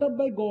 put up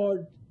by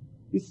God,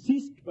 is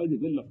ceased by the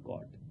will of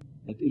God.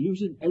 That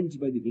illusion ends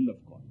by the will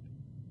of God.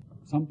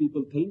 Some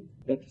people think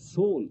that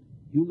soul,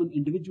 human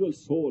individual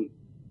soul,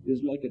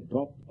 is like a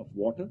drop of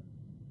water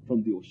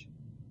from the ocean,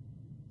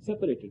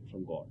 separated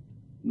from God,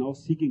 now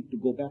seeking to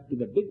go back to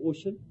the big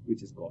ocean,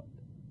 which is God.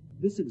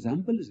 This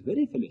example is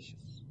very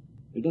fallacious.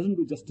 It doesn't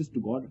do justice to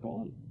God at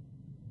all.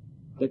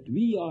 That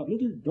we are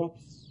little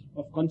drops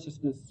of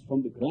consciousness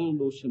from the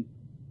grand ocean,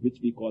 which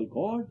we call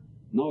God.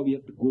 Now we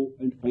have to go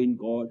and find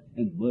God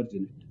and merge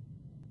in it.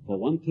 For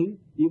one thing,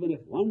 even if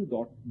one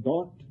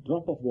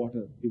drop of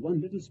water, if one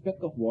little speck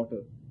of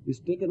water is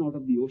taken out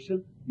of the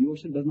ocean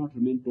does not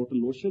remain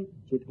total ocean,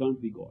 so it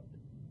can't be God.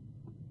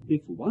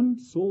 If one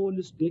soul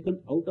is taken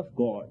out of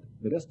God,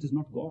 the rest is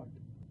not God.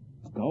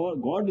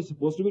 God is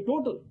supposed to be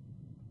total.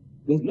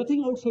 There's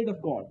nothing outside of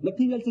God.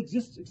 Nothing else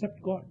exists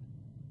except God.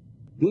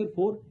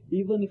 Therefore,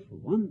 even if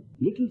one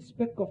little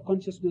speck of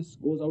consciousness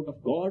goes out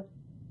of God,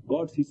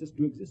 God ceases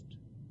to exist.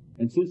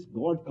 And since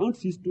God can't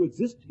cease to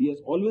exist, he has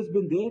always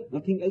been there,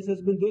 nothing else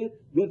has been there,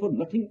 therefore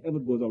nothing ever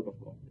goes out of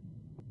God.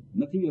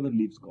 Nothing ever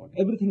leaves God.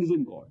 Everything is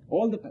in God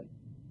all the time.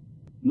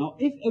 Now,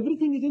 if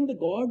everything is in the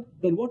God,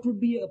 then what would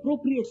be an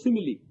appropriate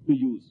simile to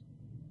use?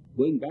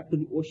 Going back to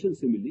the ocean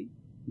simile,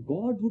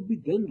 God would be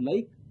then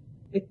like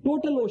a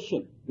total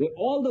ocean where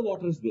all the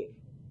water is there.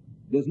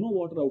 There's no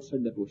water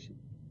outside that ocean.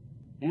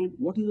 And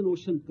what does an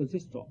ocean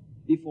consist of?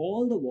 If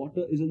all the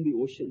water is in the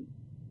ocean,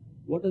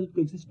 what does it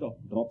consist of?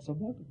 Drops of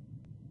water.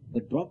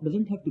 The drop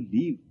doesn't have to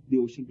leave the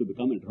ocean to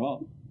become a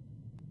drop.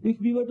 If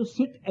we were to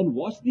sit and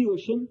watch the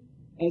ocean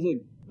as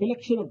a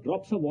collection of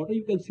drops of water,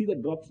 you can see the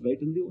drops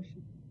right in the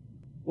ocean.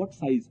 What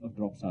size of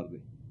drops are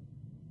they?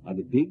 Are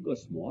they big or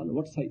small?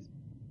 What size?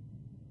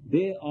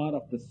 They are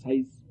of the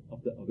size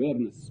of the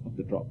awareness of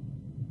the drop.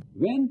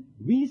 When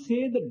we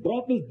say the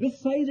drop is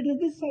this size, it is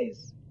this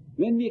size.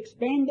 When we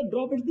expand the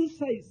drop, it's this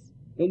size.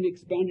 When we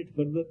expand it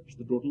further, it's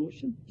the total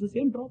ocean. It's the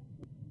same drop.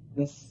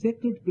 The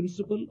sacred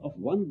principle of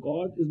one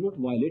God is not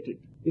violated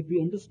if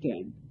we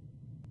understand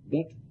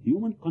that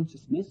human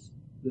consciousness,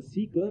 the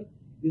seeker,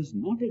 is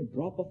not a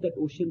drop of that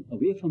ocean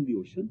away from the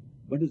ocean,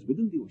 but is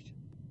within the ocean.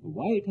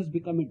 Why it has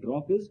become a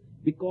drop is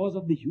because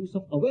of the use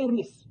of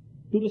awareness,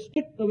 to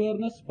restrict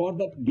awareness for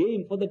that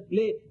game, for that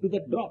play, to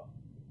that drop.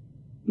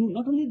 To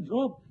not only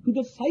drop, to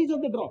the size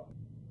of the drop.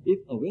 If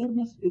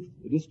awareness is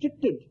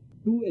restricted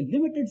to a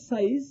limited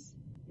size,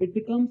 it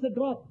becomes a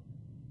drop.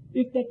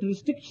 If that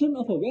restriction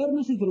of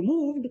awareness is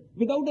removed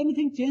without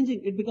anything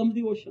changing, it becomes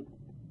the ocean.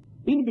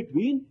 In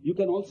between, you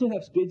can also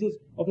have stages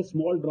of a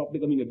small drop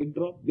becoming a big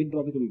drop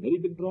becoming a very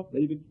big drop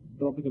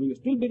becoming a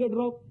still bigger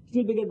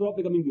drop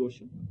becoming the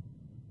ocean.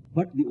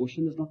 But the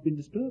ocean has not been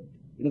disturbed.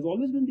 It has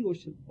always been the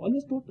ocean,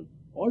 always total.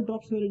 All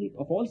drops were in it,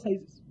 of all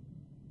sizes.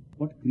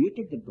 What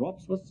created the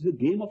drops was the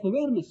game of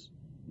awareness,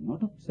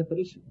 not of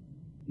separation.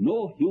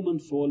 No human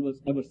soul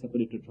was ever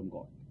separated from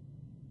God.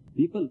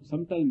 People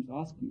sometimes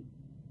ask me,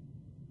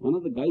 one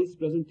of the guys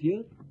present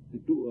here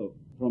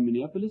from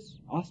Minneapolis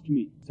asked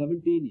me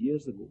 17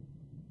 years ago.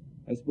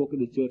 I spoke at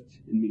the church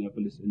in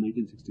Minneapolis in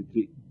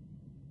 1963.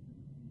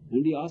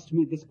 And he asked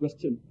me this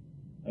question,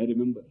 I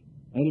remember.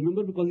 I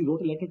remember because he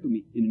wrote a letter to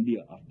me in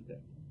India after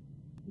that.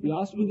 He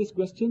asked me this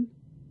question,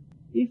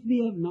 if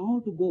we have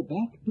now to go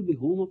back to the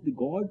home of the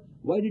God,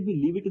 why did we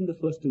leave it in the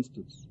first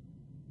instance?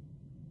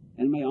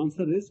 And my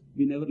answer is,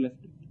 we never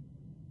left it.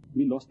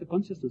 We lost the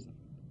consciousness of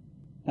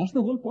it. That's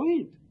the whole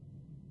point.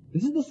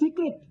 This is the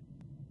secret,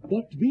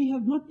 that we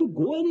have not to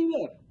go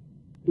anywhere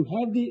to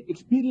have the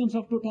experience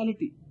of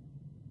totality.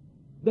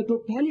 The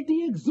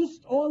totality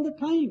exists all the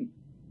time.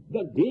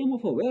 The game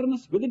of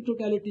awareness within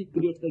totality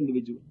creates the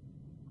individual,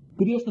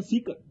 creates the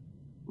seeker,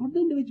 not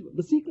the individual,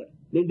 the seeker.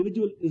 The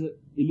individual is an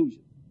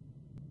illusion.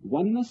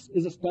 Oneness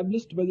is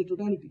established by the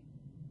totality.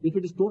 If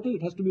it is total,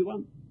 it has to be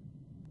one.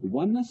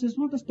 Oneness is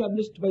not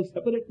established by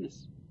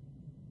separateness.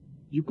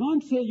 You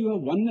can't say you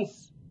have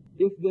oneness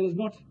if there is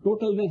not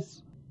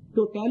totalness.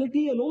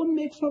 Totality alone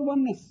makes for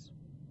oneness.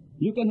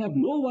 You can have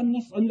no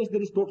oneness unless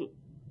there is total.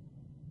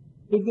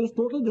 If there is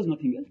total, there is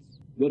nothing else.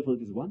 Therefore,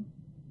 it is one.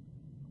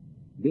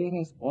 There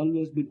has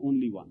always been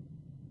only one.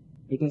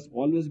 It has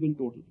always been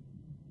total.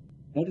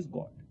 That is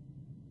God.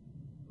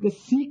 The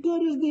seeker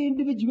is the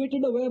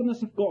individuated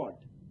awareness of God.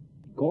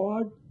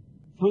 God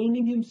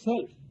finding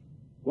himself.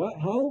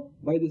 How?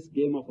 By this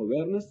game of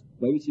awareness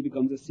by which he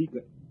becomes a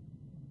seeker.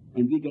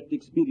 And we get the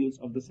experience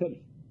of the self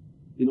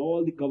in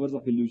all the covers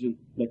of illusion,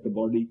 like the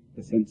body,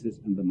 the senses,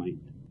 and the mind.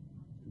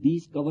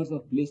 These covers are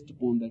placed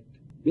upon that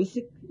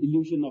basic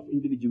illusion of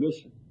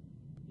individuation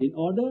in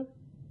order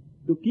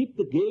to keep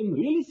the game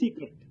really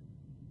secret.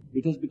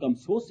 It has become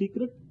so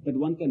secret that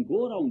one can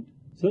go around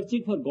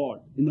searching for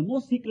God in the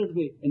most secret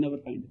way and never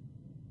find it.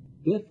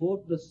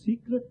 Therefore, the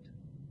secret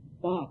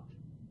path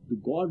to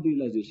God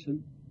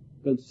realization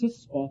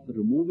consists of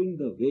removing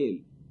the veil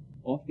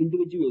of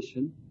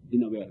individuation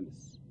in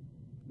awareness.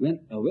 When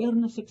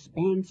awareness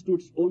expands to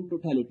its own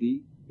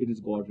totality, it is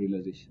God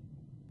realization.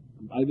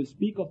 I will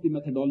speak of the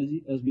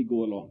methodology as we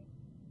go along,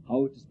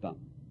 how it is done,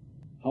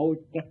 how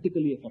it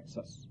practically affects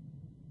us.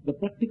 The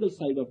practical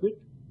side of it,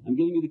 I'm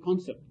giving you the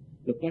concept.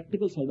 The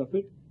practical side of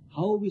it,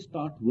 how we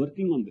start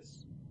working on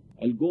this.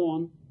 I'll go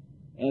on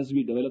as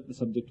we develop the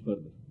subject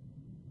further.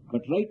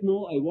 But right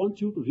now, I want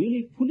you to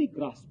really fully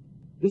grasp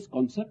this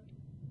concept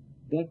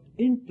that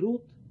in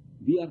truth,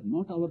 we are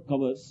not our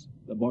covers,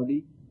 the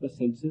body, the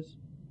senses,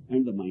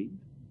 and the mind.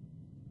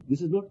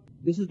 This is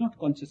not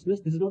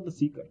consciousness, this is not the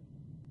seeker.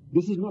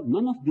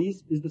 None of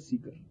these is the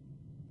seeker.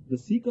 The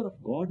seeker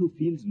of God who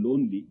feels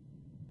lonely,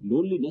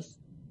 loneliness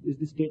is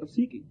the state of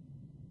seeking.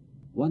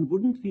 One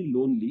wouldn't feel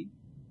lonely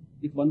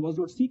if one was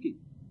not seeking.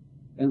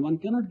 And one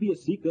cannot be a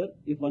seeker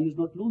if one is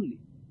not lonely.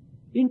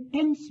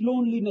 Intense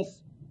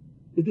loneliness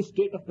is the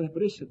state of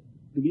preparation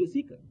to be a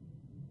seeker.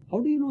 How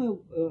do you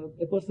know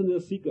a person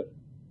is a seeker?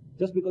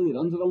 Just because he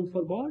runs around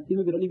for God? He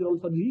may be running around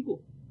for his ego.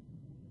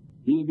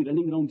 He may be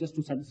running around just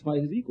to satisfy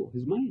his ego,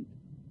 his mind.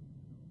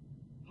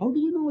 How do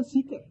you know a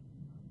seeker?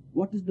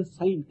 What is the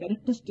sign,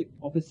 characteristic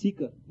of a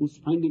seeker who's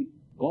finding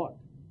God?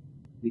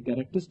 The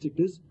characteristic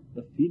is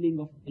the feeling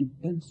of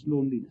intense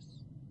loneliness.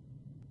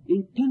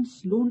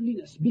 Intense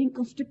loneliness, being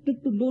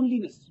constricted to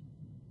loneliness.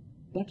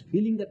 That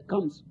feeling that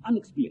comes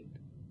unexplained,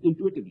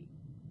 intuitively,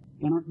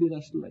 cannot be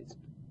rationalized.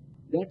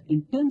 That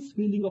intense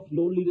feeling of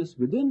loneliness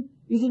within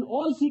is in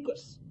all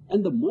seekers.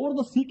 And the more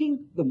the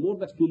seeking, the more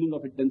that feeling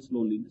of intense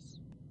loneliness.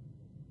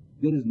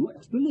 There is no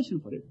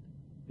explanation for it.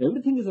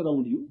 Everything is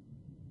around you.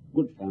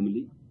 Good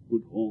family,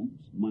 good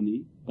homes,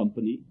 money,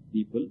 company,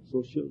 people,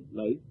 social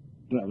life,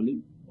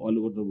 traveling all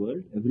over the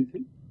world,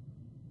 everything.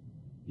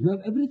 You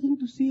have everything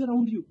to see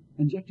around you,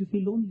 and yet you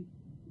feel lonely.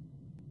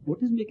 What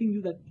is making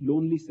you that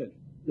lonely self?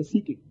 The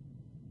seeking.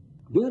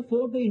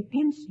 Therefore, the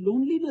intense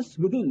loneliness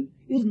within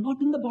is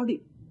not in the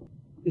body.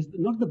 It's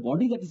not the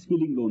body that is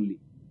feeling lonely.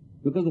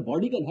 Because the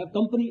body can have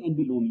company and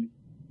be lonely.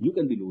 You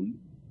can be lonely.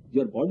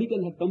 Your body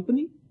can have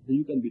company and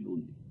you can be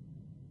lonely.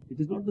 It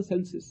is not the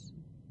senses.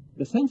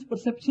 The sense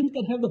perception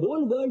can have the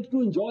whole world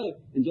to enjoy,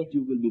 and yet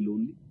you will be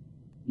lonely.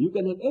 You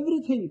can have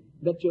everything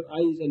that your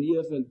eyes and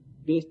ears and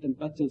taste and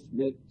touch and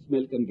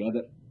smell can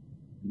gather.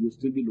 You will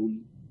still be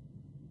lonely.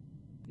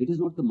 It is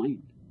not the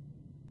mind.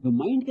 The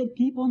mind can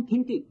keep on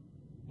thinking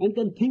and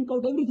can think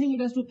out everything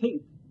it has to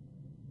think.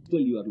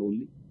 Still you are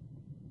lonely.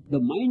 The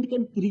mind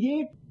can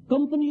create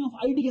company of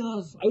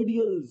ideas,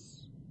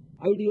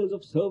 ideals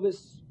of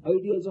service,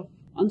 ideals of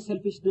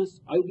unselfishness,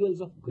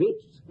 ideals of great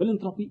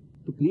philanthropy,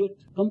 to create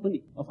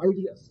company of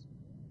ideas.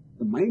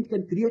 The mind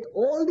can create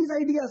all these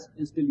ideas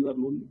and still you are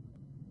lonely.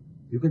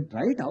 You can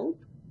try it out.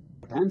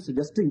 What I am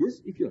suggesting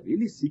is, if you are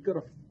really seeker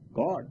of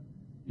God,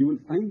 you will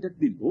find that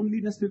the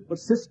loneliness will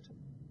persist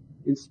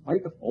in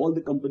spite of all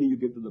the company you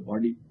give to the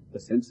body, the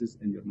senses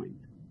and your mind.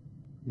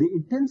 The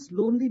intense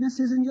loneliness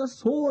is in your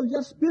soul,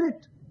 your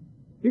spirit.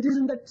 It is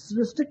in that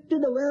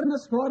restricted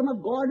awareness form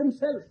of God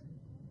Himself.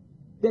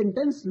 The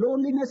intense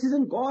loneliness is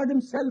in God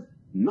Himself,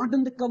 not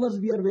in the covers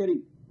we are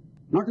wearing,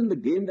 not in the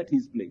game that He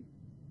is playing.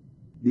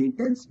 The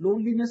intense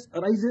loneliness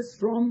arises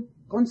from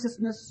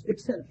consciousness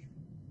itself.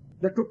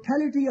 The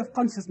totality of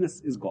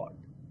consciousness is God.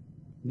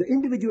 The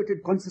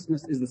individuated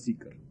consciousness is the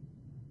seeker.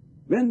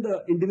 When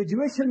the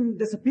individuation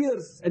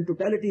disappears and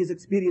totality is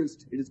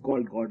experienced, it is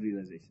called God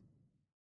realization.